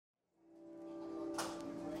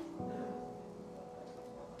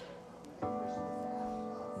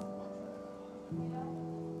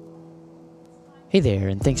Hey there,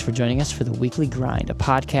 and thanks for joining us for The Weekly Grind, a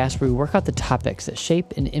podcast where we work out the topics that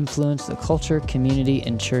shape and influence the culture, community,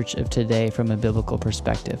 and church of today from a biblical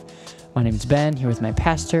perspective. My name is Ben, here with my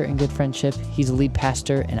pastor and good friendship. He's the lead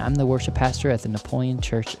pastor, and I'm the worship pastor at the Napoleon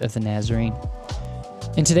Church of the Nazarene.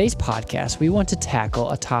 In today's podcast, we want to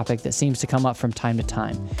tackle a topic that seems to come up from time to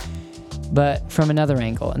time, but from another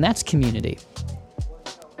angle, and that's community.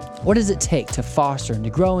 What does it take to foster and to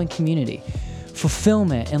grow in community?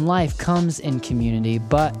 Fulfillment in life comes in community,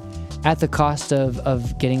 but at the cost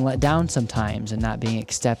of getting let down sometimes and not being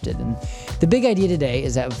accepted. And the big idea today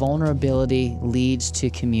is that vulnerability leads to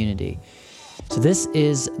community. So this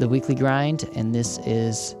is The Weekly Grind, and this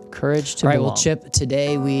is Courage to Belong. All right, well, Chip,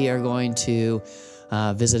 today we are going to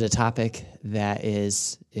visit a topic that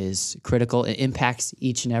is critical. It impacts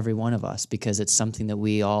each and every one of us because it's something that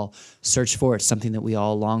we all search for. It's something that we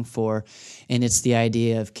all long for, and it's the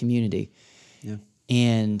idea of community. Yeah.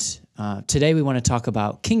 And today we want to talk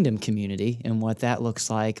about kingdom community and what that looks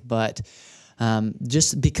like. But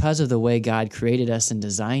just because of the way God created us and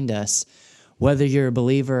designed us, whether you're a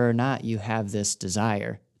believer or not, you have this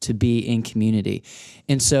desire to be in community.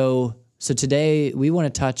 And so today we want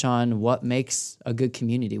to touch on what makes a good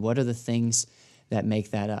community. What are the things that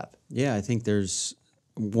make that up? Yeah, I think there's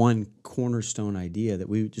one cornerstone idea that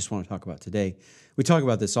we just want to talk about today. We talk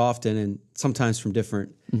about this often and sometimes from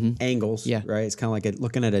different angles, right? It's kind of like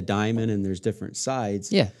looking at a diamond and there's different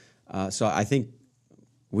sides. Yeah. So I think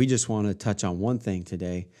we just want to touch on one thing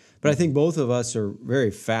today. But I think both of us are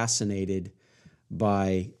very fascinated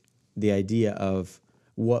by the idea of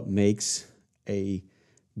what makes a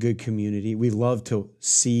good community. We love to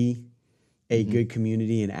see a good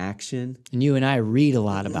community in action. And you and I read a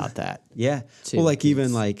lot about that. Yeah. Too. Well,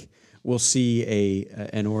 we'll see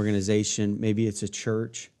an organization, maybe it's a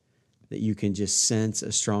church that you can just sense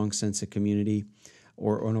a strong sense of community,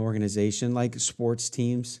 or an organization like sports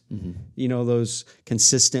teams. You know, those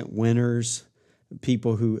consistent winners,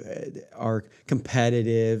 people who are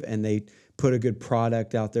competitive and they put a good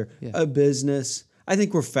product out there. Yeah. A business. I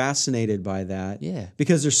think we're fascinated by that. Yeah.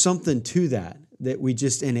 Because there's something to that we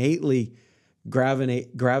just innately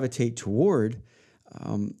gravitate toward.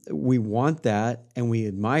 We want that and we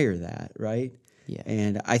admire that, right? Yeah.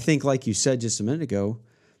 And I think, like you said just a minute ago,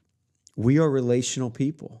 we are relational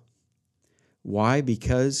people. Why?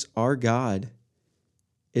 Because our God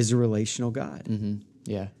is a relational God.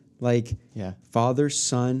 Yeah. Father,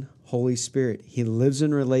 Son, Holy Spirit. He lives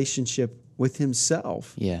in relationship with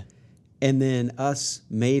himself. Yeah. And then us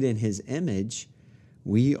made in his image,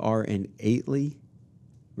 we are innately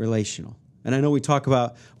relational. And I know we talk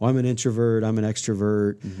about, well, I'm an introvert, I'm an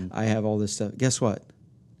extrovert, I have all this stuff. Guess what?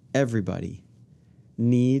 Everybody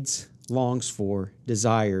needs, longs for,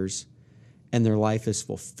 desires, and their life is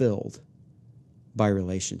fulfilled by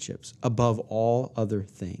relationships above all other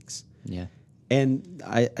things. Yeah. And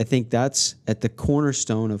I think that's at the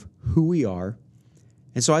cornerstone of who we are.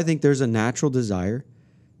 And so I think there's a natural desire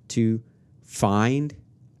to find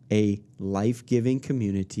a life-giving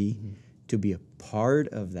community, to be a part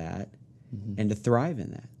of that, and to thrive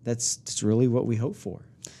in that. That's really what we hope for.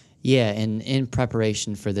 Yeah, and in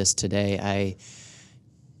preparation for this today,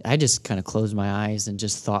 I just kind of closed my eyes and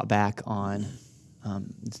just thought back on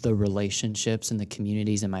the relationships and the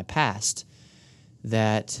communities in my past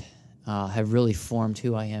that have really formed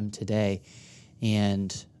who I am today,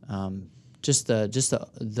 and just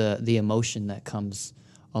the emotion that comes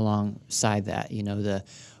alongside that. You know,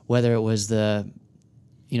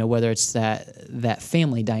 whether it's that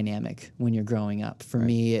family dynamic when you're growing up. For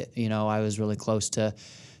me, I was really close to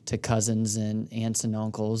cousins and aunts and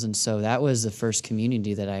uncles, and so that was the first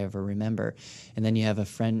community that I ever remember. And then you have a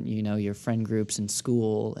friend, your friend groups in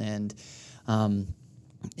school, and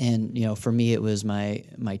for me it was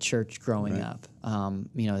my church growing up.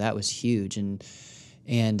 That was huge, and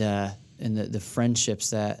the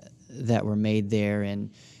friendships that were made there, and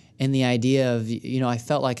the idea of, I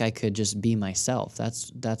felt like I could just be myself.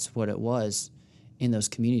 That's what it was in those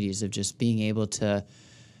communities, of just being able to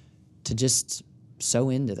just so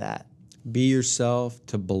into that. Be yourself,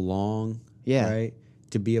 to belong, right?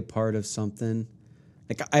 To be a part of something.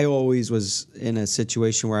 Like, I always was in a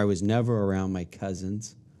situation where I was never around my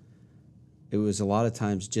cousins. It was a lot of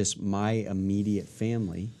times just my immediate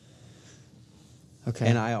family. Okay.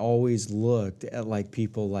 And I always looked at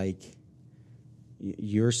people like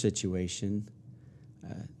your situation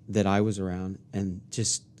that I was around, and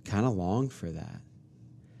just kind of longed for that.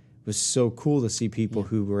 It was so cool to see people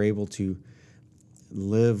who were able to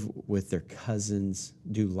live with their cousins,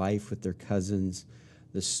 do life with their cousins,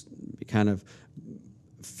 this kind of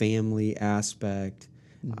family aspect,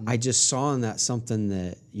 I just saw in that something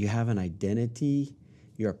that you have an identity,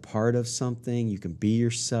 you're a part of something, you can be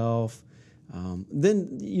yourself.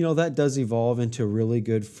 Then, that does evolve into really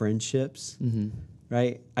good friendships,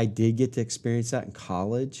 right? I did get to experience that in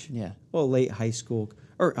college. Yeah. Well, late high school,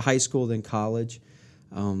 or high school, then college.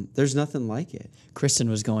 There's nothing like it. Kristen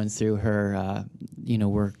was going through her,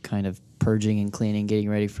 we're kind of purging and cleaning, getting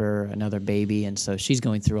ready for another baby. And so she's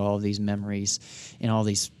going through all of these memories and all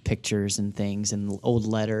these pictures and things and old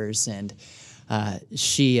letters. And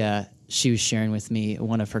she was sharing with me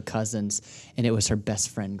one of her cousins, and it was her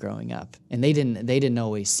best friend growing up. And they didn't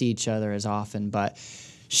always see each other as often, but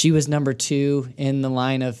she was number 2 in the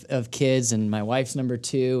line of kids, and my wife's number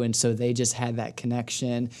 2. And so they just had that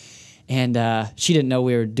connection. And she didn't know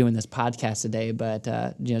we were doing this podcast today, but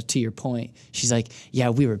to your point, she's like, "Yeah,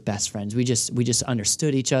 we were best friends. We just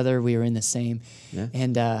understood each other. We were in the same." Yeah.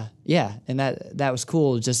 And and that was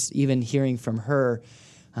cool. Just even hearing from her,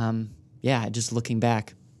 just looking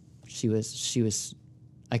back, she was,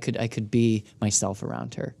 I could be myself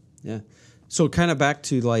around her. Yeah. So kind of back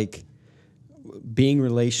to like being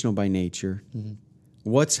relational by nature.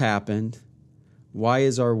 What's happened? Why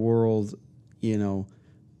is our world,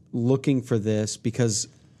 looking for this? Because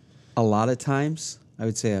a lot of times, I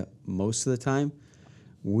would say most of the time,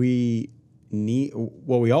 we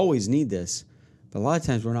always need this, but a lot of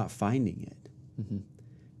times we're not finding it.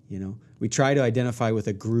 We try to identify with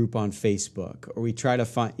a group on Facebook, or we try to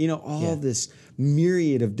find, all this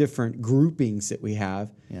myriad of different groupings that we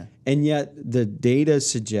have. Yeah. And yet the data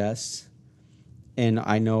suggests, and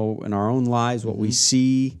I know in our own lives, what we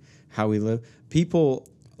see, how we live, people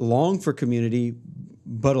long for community,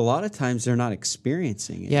 but a lot of times they're not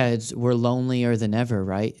experiencing it. Yeah, we're lonelier than ever,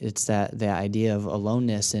 right? It's the idea of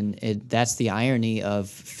aloneness, and that's the irony of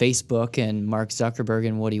Facebook and Mark Zuckerberg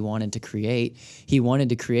and what he wanted to create. He wanted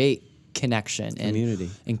to create connection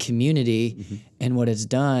and community, and what it's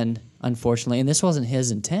done, unfortunately, and this wasn't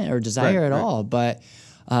his intent or desire at all, but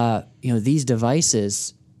these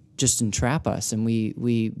devices just entrap us, and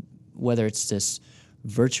we whether it's this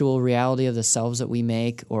virtual reality of the selves that we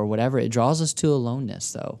make or whatever, it draws us to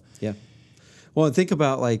aloneness, though. Yeah. Well, think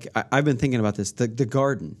about, like, I've been thinking about this, the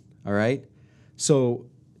garden, all right? So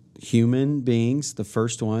human beings, the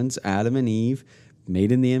first ones, Adam and Eve,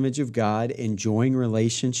 made in the image of God, enjoying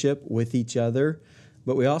relationship with each other.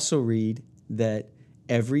 But we also read that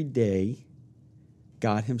every day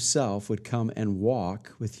God himself would come and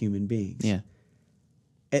walk with human beings. Yeah.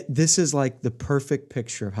 This is like the perfect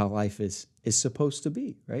picture of how life is supposed to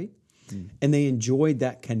be, right? And they enjoyed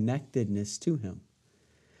that connectedness to him.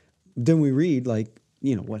 Then we read, like,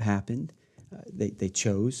 what happened. They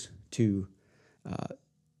chose to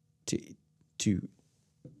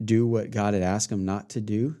do what God had asked them not to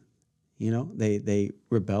do. They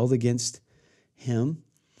rebelled against him.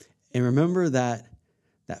 And remember that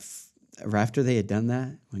after they had done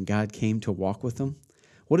that, when God came to walk with them,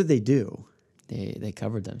 what did they do? They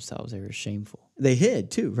covered themselves. They were shameful. They hid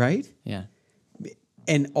too, right? Yeah.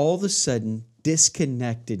 And all of a sudden,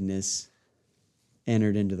 disconnectedness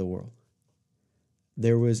entered into the world.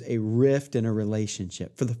 There was a rift in a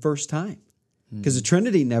relationship for the first time. Because the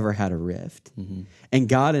Trinity never had a rift. And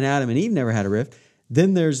God and Adam and Eve never had a rift.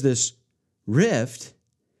 Then there's this rift,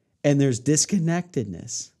 and there's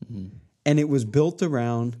disconnectedness. And it was built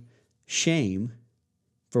around shame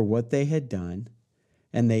for what they had done,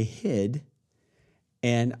 and they hid.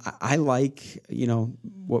 And I like,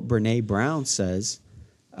 what Brene Brown says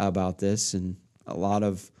about this, and a lot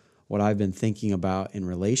of what I've been thinking about in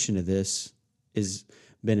relation to this has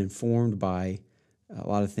been informed by a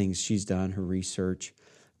lot of things she's done, her research.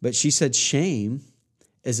 But she said shame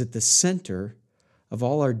is at the center of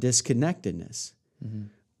all our disconnectedness.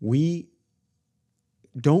 We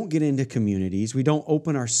don't get into communities. We don't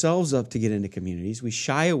open ourselves up to get into communities. We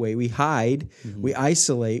shy away. We hide. We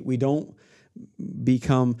isolate. We don't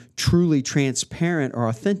become truly transparent or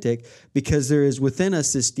authentic because there is within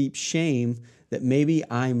us this deep shame that maybe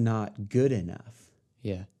I'm not good enough.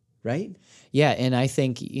 Yeah. Right? Yeah, and I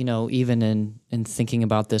think, even in thinking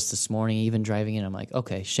about this morning, even driving in, I'm like,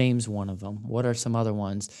 okay, shame's one of them. What are some other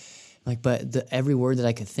ones? Like, but every word that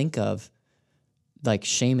I could think of, like,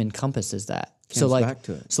 shame encompasses that. Comes back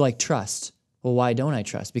to it. So like trust. Well, why don't I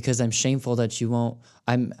trust? Because I'm shameful that you won't.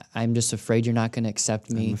 I'm just afraid you're not going to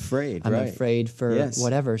accept me. I'm afraid. I'm right. afraid for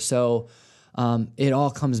whatever. So it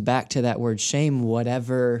all comes back to that word shame.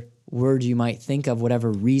 Whatever word you might think of,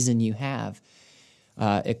 whatever reason you have,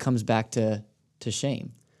 it comes back to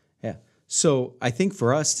shame. Yeah. So I think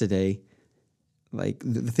for us today, like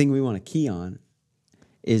the thing we want to key on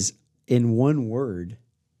is in one word.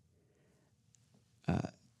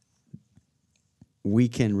 we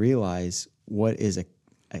can realize what is a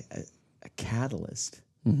catalyst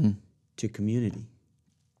to community.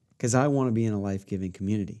 Because I want to be in a life-giving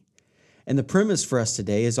community. And the premise for us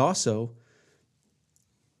today is also,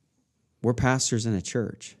 we're pastors in a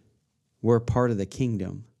church. We're a part of the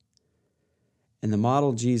kingdom. And the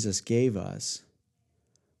model Jesus gave us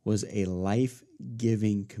was a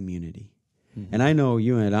life-giving community. And I know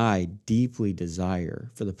you and I deeply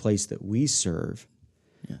desire for the place that we serve,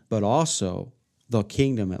 but also the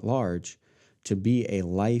kingdom at large, to be a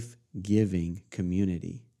life-giving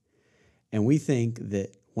community. And we think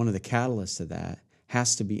that one of the catalysts of that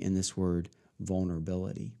has to be in this word,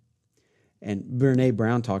 vulnerability. And Brené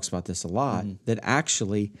Brown talks about this a lot, that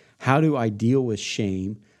actually, how do I deal with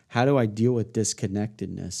shame? How do I deal with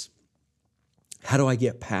disconnectedness? How do I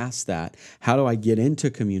get past that? How do I get into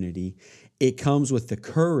community? It comes with the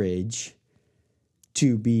courage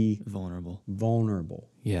to be vulnerable.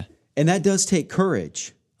 Yeah. And that does take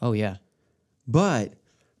courage, Oh, yeah. but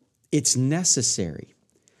it's necessary.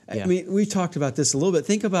 Yeah. I mean, we talked about this a little bit.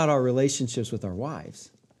 Think about our relationships with our wives.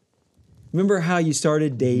 Remember how you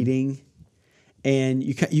started dating and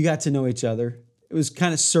you got to know each other? It was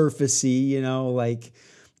kind of surfacey, you know, like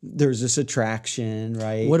there's this attraction,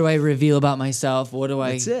 right? What do I reveal about myself? What do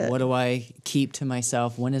That's it. What do I keep to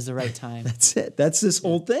myself? When is the right time? That's it. That's this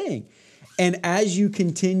whole thing. And as you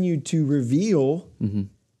continued to reveal,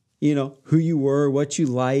 you know, who you were, what you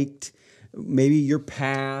liked, maybe your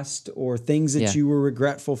past or things that you were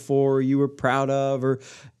regretful for, or you were proud of, or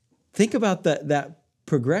think about that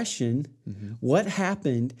progression. What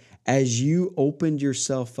happened as you opened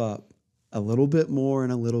yourself up a little bit more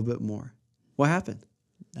and a little bit more? What happened?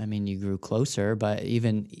 I mean, you grew closer, but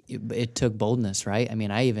even it took boldness, right? I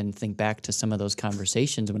mean, I even think back to some of those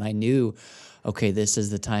conversations when I knew, okay, this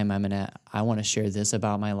is the time I want to share this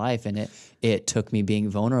about my life. And it took me being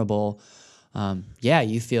vulnerable.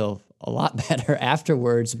 You feel a lot better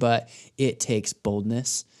afterwards, but it takes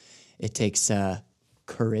boldness. It takes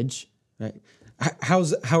courage. Right. How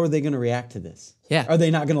are they going to react to this? Yeah. Are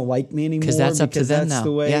they not going to like me anymore? Because that's up to them that's now.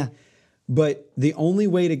 The way. Yeah. But the only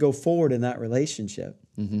way to go forward in that relationship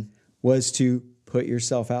was to put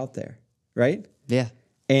yourself out there, right? Yeah.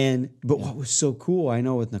 But what was so cool, I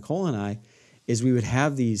know with Nicole and I, is we would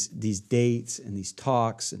have these dates and these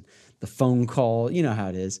talks and the phone call, you know how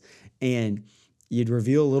it is, and you'd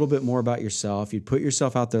reveal a little bit more about yourself. You'd put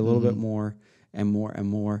yourself out there a little bit more and more and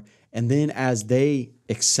more. And then as they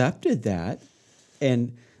accepted that,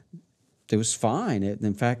 and it was fine.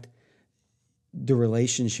 In fact, the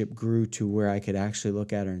relationship grew to where I could actually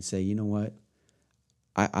look at her and say, you know what?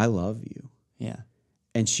 I love you. Yeah.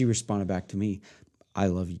 And she responded back to me, I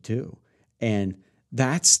love you too. And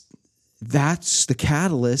that's the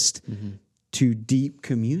catalyst to deep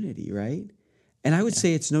community, right? And I would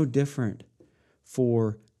say it's no different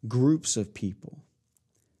for groups of people.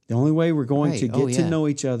 The only way we're going to get to know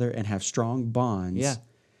each other and have strong bonds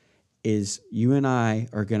is you and I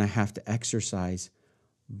are going to have to exercise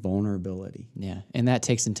vulnerability. Yeah. And that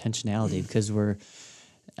takes intentionality because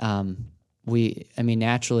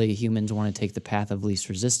naturally humans want to take the path of least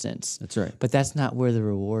resistance. That's right. But that's not where the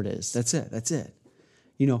reward is. That's it.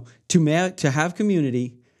 You know, to have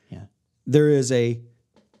community, there is a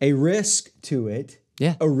risk to it.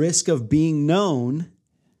 Yeah. A risk of being known,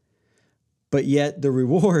 but yet the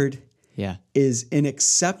reward is in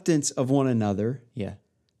acceptance of one another. Yeah.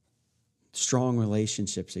 Strong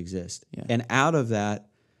relationships exist. Yeah. And out of that,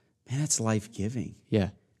 man, it's life-giving. Yeah.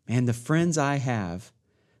 Man, the friends I have,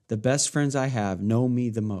 the best friends I have, know me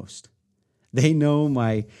the most. They know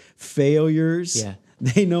my failures. Yeah.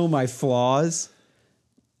 They know my flaws.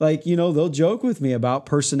 Like, you know, they'll joke with me about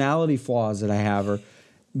personality flaws that I have,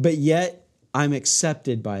 but yet I'm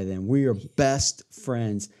accepted by them. We are best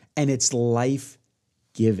friends, and it's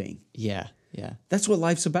life-giving. Yeah. Yeah. That's what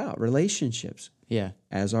life's about, relationships. Yeah.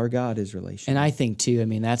 As our God is relational. And I think too, I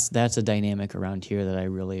mean, that's a dynamic around here that I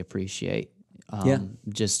really appreciate.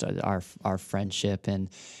 Just our friendship and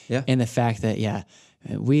the fact that,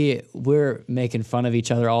 we're making fun of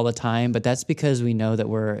each other all the time, but that's because we know that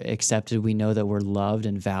we're accepted. We know that we're loved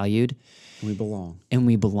and valued. We belong. And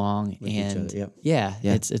we belong. With each other.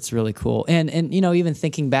 It's really cool. And, you know, even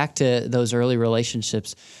thinking back to those early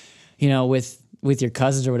relationships, you know, with your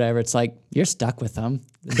cousins or whatever, it's like you're stuck with them.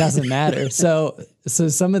 It doesn't matter. So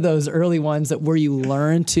some of those early ones where you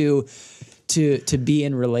learn to be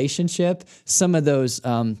in relationship, some of those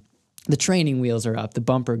the training wheels are up, the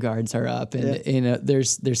bumper guards are up, and you know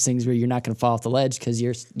there's things where you're not going to fall off the ledge because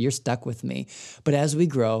you're stuck with me. But as we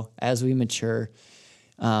grow, as we mature,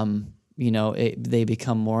 you know, they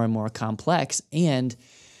become more and more complex, and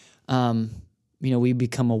we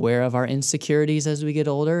become aware of our insecurities as we get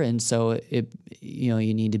older, and so you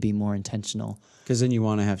need to be more intentional. Because then you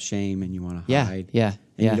want to have shame and you want to hide. Yeah.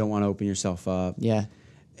 And you don't want to open yourself up. Yeah.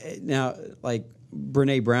 Now, like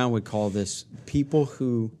Brene Brown would call this, people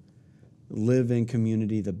who live in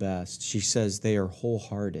community the best, she says they are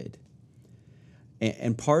wholehearted.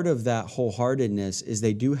 And part of that wholeheartedness is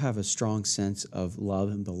they do have a strong sense of love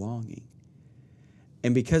and belonging.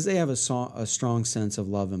 And because they have a strong sense of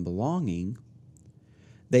love and belonging,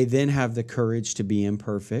 they then have the courage to be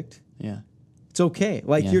imperfect. Yeah. It's okay.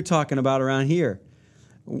 Like you're talking about around here.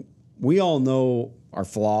 We all know our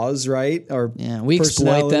flaws, right? We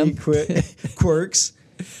exploit them. Quirks.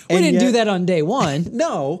 We didn't do that on day one.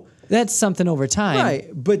 No. That's something over time. Right.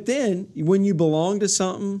 But then when you belong to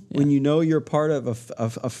something, when you know you're part of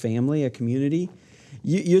a family, a community,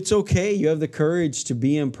 it's okay. You have the courage to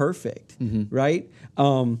be imperfect, right?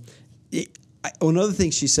 Another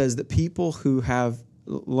thing she says, that people who have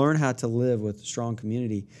learn how to live with a strong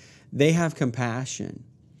community, they have compassion.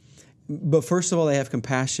 But first of all, they have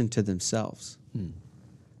compassion to themselves.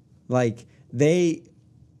 Like they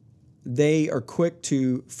are quick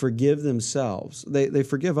to forgive themselves. They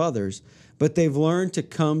forgive others, but they've learned to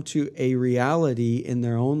come to a reality in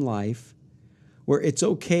their own life where it's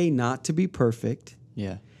okay not to be perfect.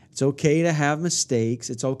 Yeah. It's okay to have mistakes.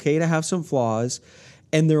 It's okay to have some flaws,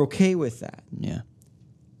 and they're okay with that. Yeah.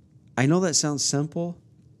 I know that sounds simple,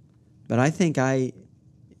 but I think I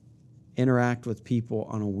interact with people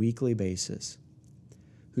on a weekly basis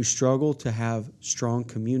who struggle to have strong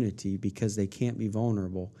community because they can't be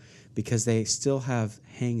vulnerable, because they still have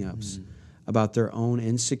hang-ups about their own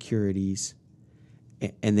insecurities,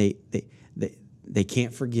 and they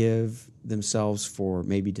can't forgive themselves for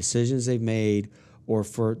maybe decisions they've made, or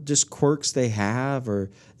for just quirks they have, or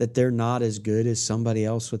that they're not as good as somebody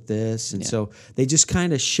else with this. And so they just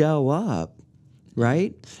kind of shell up,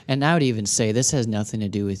 right? And I would even say this has nothing to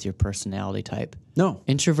do with your personality type. No.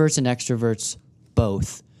 Introverts and extroverts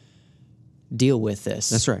both deal with this.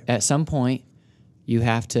 That's right. At some point, you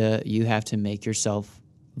have to make yourself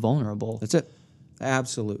vulnerable. That's it.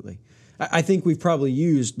 Absolutely. I think we've probably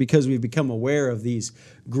used, because we've become aware of these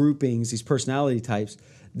groupings, these personality types,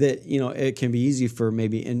 that it can be easy for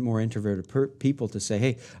maybe more introverted people to say,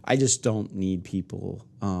 "Hey, I just don't need people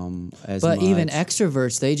as much." But even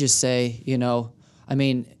extroverts, they just say, I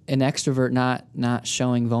mean, an extrovert not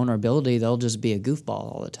showing vulnerability, they'll just be a goofball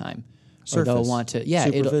all the time. Or they'll want to,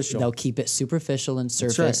 they'll keep it superficial and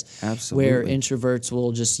surface. That's right. Absolutely. Where introverts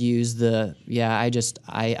will just use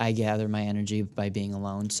I gather my energy by being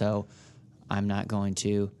alone, so I'm not going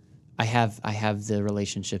to. I have the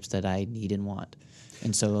relationships that I need and want,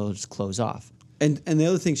 and so they'll just close off. And the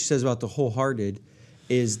other thing she says about the wholehearted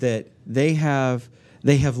is that they have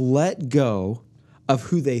let go of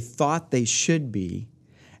who they thought they should be,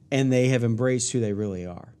 and they have embraced who they really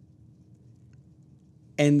are.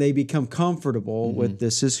 And they become comfortable with,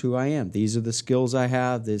 this is who I am. These are the skills I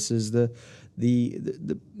have. This is the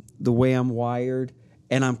way I'm wired,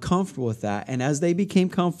 and I'm comfortable with that. And as they became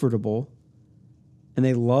comfortable, and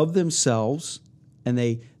they loved themselves, and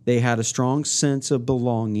they had a strong sense of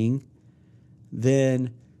belonging,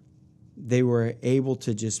 then they were able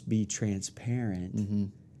to just be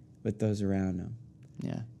transparent with those around them.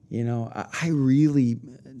 Yeah. I really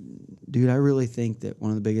think that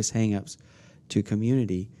one of the biggest hang-ups to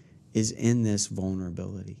community is in this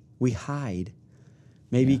vulnerability. We hide,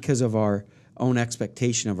 maybe because of our own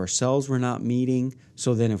expectation of ourselves we're not meeting.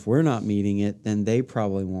 So then if we're not meeting it, then they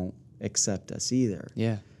probably won't accept us either.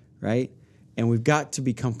 Yeah. Right? And we've got to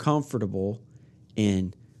become comfortable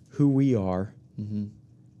in who we are and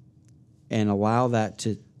allow that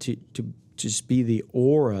to just be the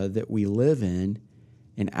aura that we live in.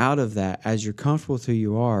 And out of that, as you're comfortable with who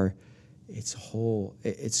you are, it's a whole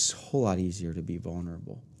lot easier to be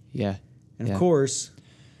vulnerable. Yeah. And of course,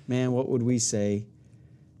 man, what would we say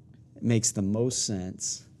makes the most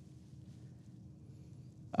sense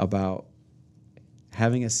about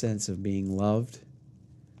having a sense of being loved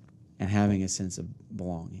and having a sense of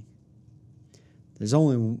belonging? There's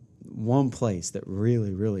only one place that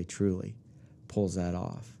really, really, truly pulls that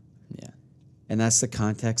off. Yeah. And that's the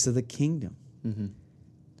context of the kingdom.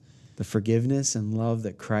 The forgiveness and love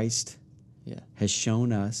that Christ has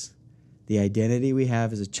shown us, the identity we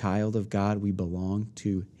have as a child of God, we belong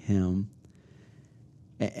to Him.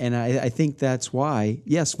 And I think that's why,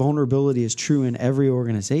 yes, vulnerability is true in every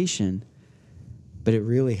organization, but it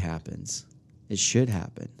really happens. It should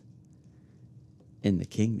happen in the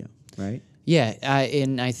kingdom, right? Yeah,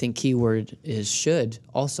 and I think keyword is should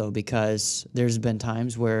also, because there's been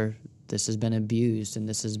times where this has been abused and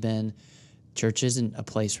this has been church isn't a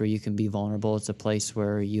place where you can be vulnerable. It's a place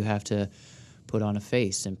where you have to put on a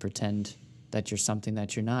face and pretend that you're something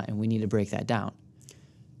that you're not, and we need to break that down.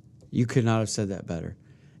 You could not have said that better.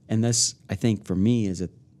 And this, I think, for me, is at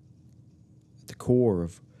the core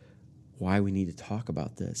of why we need to talk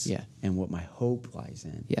about this. Yeah. And what my hope lies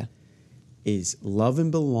in. Yeah. Is love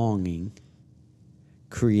and belonging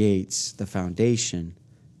creates the foundation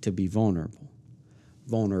to be vulnerable.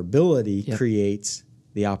 Vulnerability creates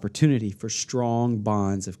the opportunity for strong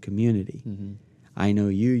bonds of community. Mm-hmm. I know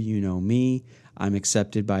you, you know me. I'm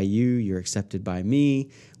accepted by you, you're accepted by me.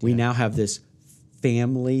 We now have this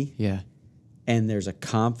family. Yeah. And there's a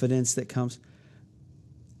confidence that comes.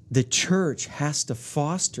 The church has to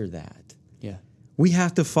foster that. Yeah. We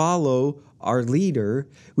have to follow our leader.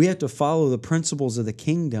 We have to follow the principles of the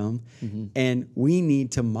kingdom. Mm-hmm. And we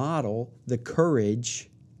need to model the courage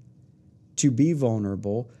to be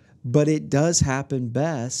vulnerable. But it does happen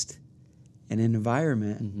best in an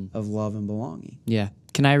environment of love and belonging. Yeah.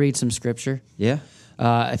 Can I read some scripture? Yeah.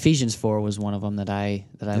 Ephesians 4 was one of them that I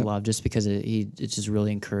love, just because it just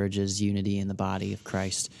really encourages unity in the body of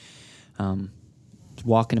Christ.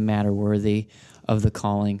 Walk in a manner worthy of the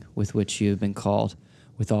calling with which you have been called,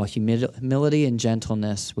 with all humility and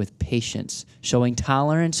gentleness, with patience, showing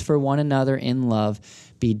tolerance for one another in love.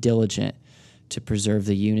 Be diligent to preserve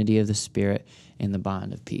the unity of the Spirit in the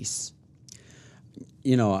bond of peace.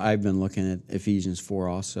 You know, I've been looking at Ephesians 4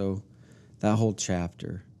 also. That whole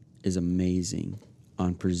chapter is amazing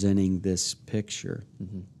on presenting this picture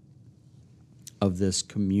of this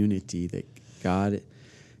community that God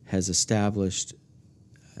has established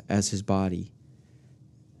as his body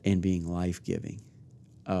and being life-giving,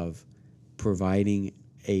 of providing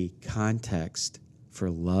a context for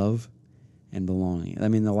love and belonging. I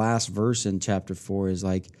mean, the last verse in chapter 4 is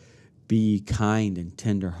like, be kind and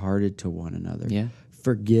tender-hearted to one another,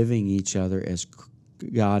 forgiving each other as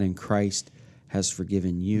God in Christ has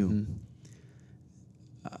forgiven you. Mm-hmm.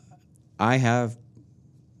 I have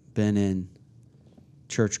been in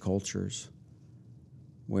church cultures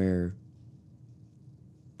where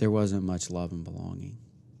there wasn't much love and belonging.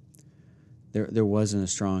 There wasn't a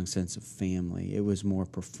strong sense of family. It was more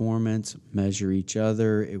performance, measure each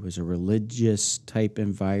other. It was a religious type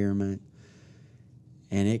environment.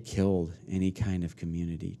 And it killed any kind of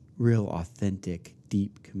community, real authentic,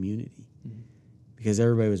 deep community. Mm-hmm. Because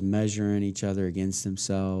everybody was measuring each other against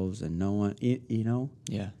themselves, and no one, you know?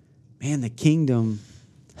 Yeah. Man, the kingdom,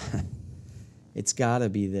 it's got to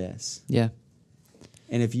be this. Yeah.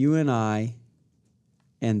 And if you and I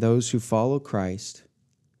and those who follow Christ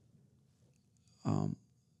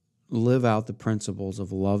live out the principles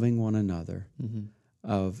of loving one another,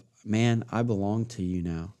 of, man, I belong to you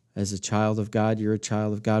now. As a child of God, you're a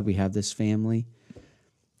child of God. We have this family.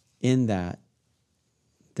 In that,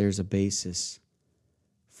 there's a basis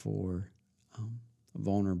for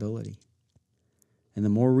vulnerability. And the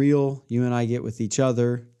more real you and I get with each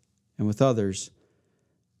other and with others,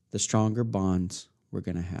 the stronger bonds we're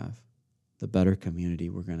going to have, the better community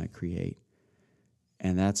we're going to create.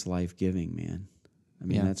 And that's life-giving, man. I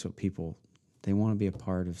mean, that's what people, they want to be a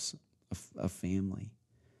part of a family.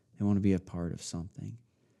 They want to be a part of something.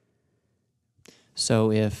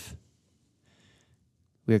 So if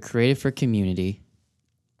we are created for community,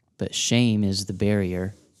 but shame is the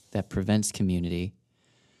barrier that prevents community,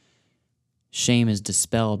 shame is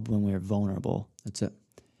dispelled when we're vulnerable. That's it.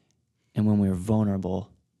 And when we're vulnerable,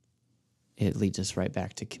 it leads us right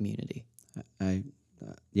back to community.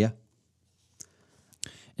 Yeah.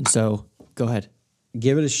 And so, go ahead.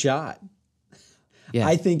 Give it a shot. Yeah.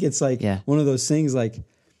 I think it's like one of those things, like,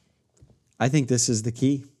 I think this is the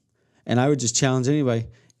key. And I would just challenge anybody,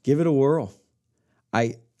 give it a whirl.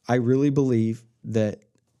 I really believe that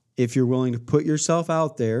if you're willing to put yourself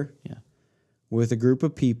out there with a group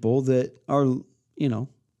of people that are, you know,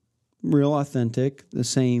 real authentic, the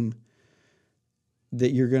same,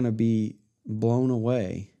 that you're going to be blown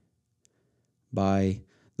away by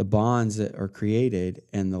the bonds that are created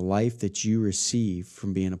and the life that you receive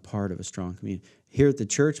from being a part of a strong community. Here at the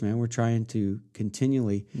church, man, we're trying to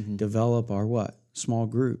continually develop our what? Small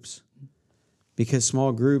groups. Because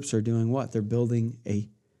small groups are doing what? They're building a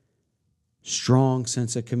strong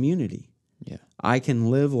sense of community. Yeah. I can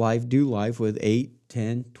live life, do life with 8,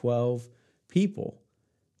 10, 12 people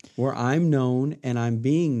where I'm known and I'm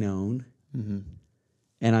being known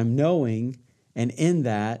and I'm knowing, and in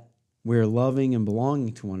that we're loving and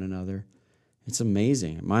belonging to one another. It's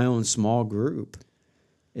amazing. My own small group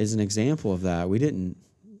is an example of that.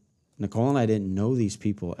 Nicole and I didn't know these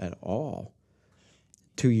people at all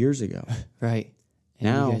 2 years ago. Right. And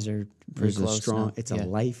now you guys are pretty close strong. now. It's a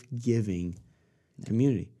life-giving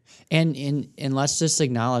community. And let's just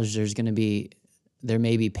acknowledge there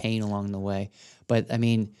may be pain along the way. But I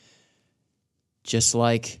mean, just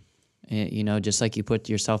like you put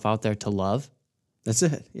yourself out there to love. That's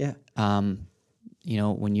it. Yeah.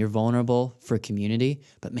 When you're vulnerable for community,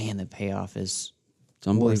 but man, the payoff is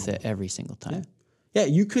worth it every single time. Yeah,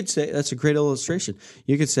 you could say, that's a great illustration.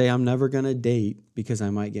 You could say, I'm never going to date because I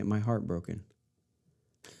might get my heart broken.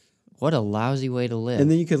 What a lousy way to live. And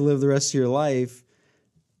then you could live the rest of your life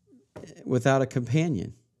without a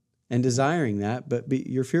companion and desiring that, but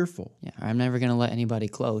you're fearful. Yeah, I'm never going to let anybody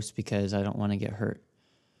close because I don't want to get hurt.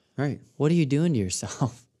 Right. What are you doing to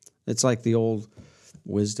yourself? It's like the old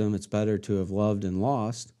wisdom, it's better to have loved and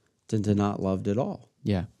lost than to not loved at all.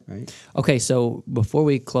 Yeah. Right. Okay, so before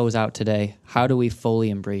we close out today, how do we fully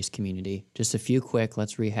embrace community? Just a few quick,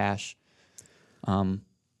 let's rehash.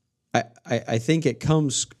 I think it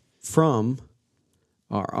comes from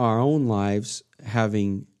our own lives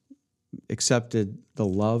having accepted the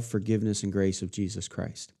love, forgiveness, and grace of Jesus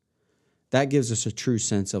Christ. That gives us a true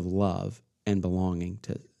sense of love and belonging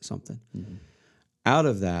to something. Mm-hmm. Out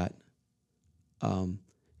of that,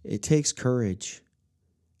 it takes courage,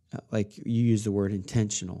 like you use the word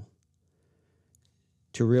intentional,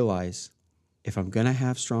 to realize if I'm going to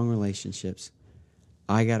have strong relationships,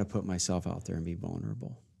 I got to put myself out there and be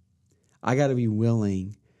vulnerable. I got to be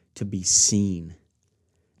willing to be seen,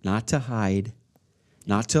 not to hide,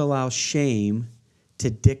 not to allow shame to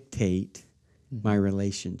dictate my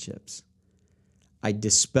relationships. I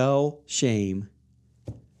dispel shame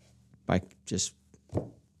by just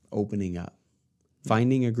opening up,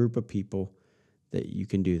 finding a group of people that you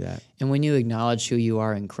can do that. And when you acknowledge who you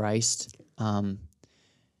are in Christ, man,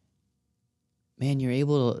 you're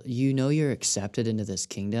able to, you're accepted into this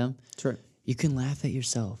kingdom. That's right. You can laugh at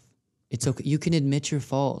yourself. It's okay. You can admit your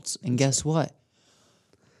faults. And guess what?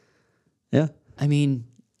 Yeah. I mean,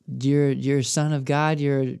 you're a son of God.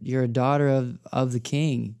 You're a daughter of the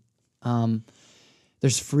King.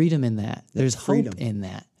 There's freedom in that. There's hope in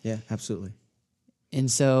that. Yeah, absolutely.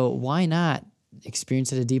 And so why not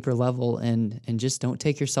experience at a deeper level and just don't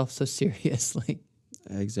take yourself so seriously?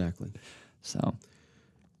 Exactly. So,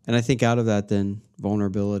 and I think out of that, then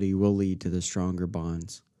vulnerability will lead to the stronger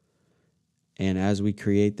bonds. And as we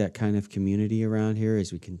create that kind of community around here,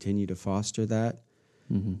 as we continue to foster that,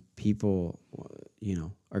 people,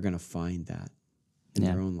 are going to find that in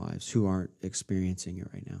their own lives who aren't experiencing it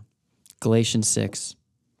right now. Galatians 6,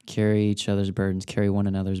 carry each other's burdens, carry one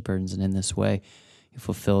another's burdens, and in this way, you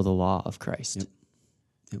fulfill the law of Christ.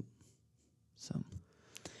 Yep. So,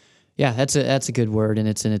 yeah, that's a good word, and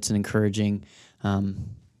it's an encouraging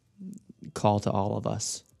call to all of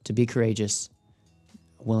us to be courageous,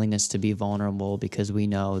 willingness to be vulnerable, because we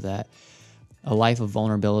know that a life of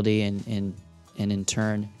vulnerability and in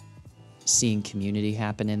turn seeing community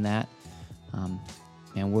happen in that,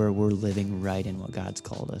 and we're living right in what God's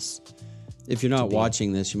called us. If you're not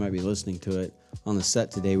watching this, you might be listening to it. On the set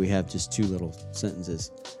today, we have just 2 little sentences,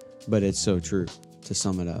 but it's so true to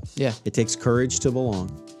sum it up. Yeah. It takes courage to belong,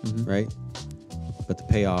 right? But the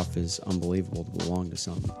payoff is unbelievable to belong to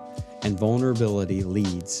something. And vulnerability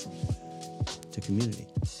leads to community.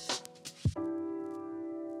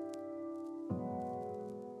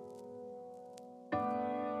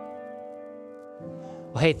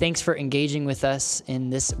 Well, hey, thanks for engaging with us in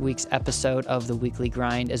this week's episode of The Weekly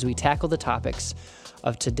Grind as we tackle the topics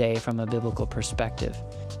of today from a biblical perspective.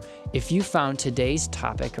 If you found today's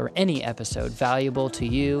topic or any episode valuable to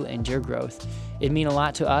you and your growth, it'd mean a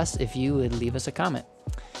lot to us if you would leave us a comment.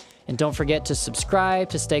 And don't forget to subscribe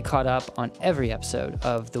to stay caught up on every episode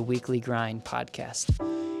of the Weekly Grind podcast.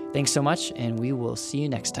 Thanks so much, and we will see you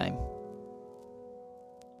next time.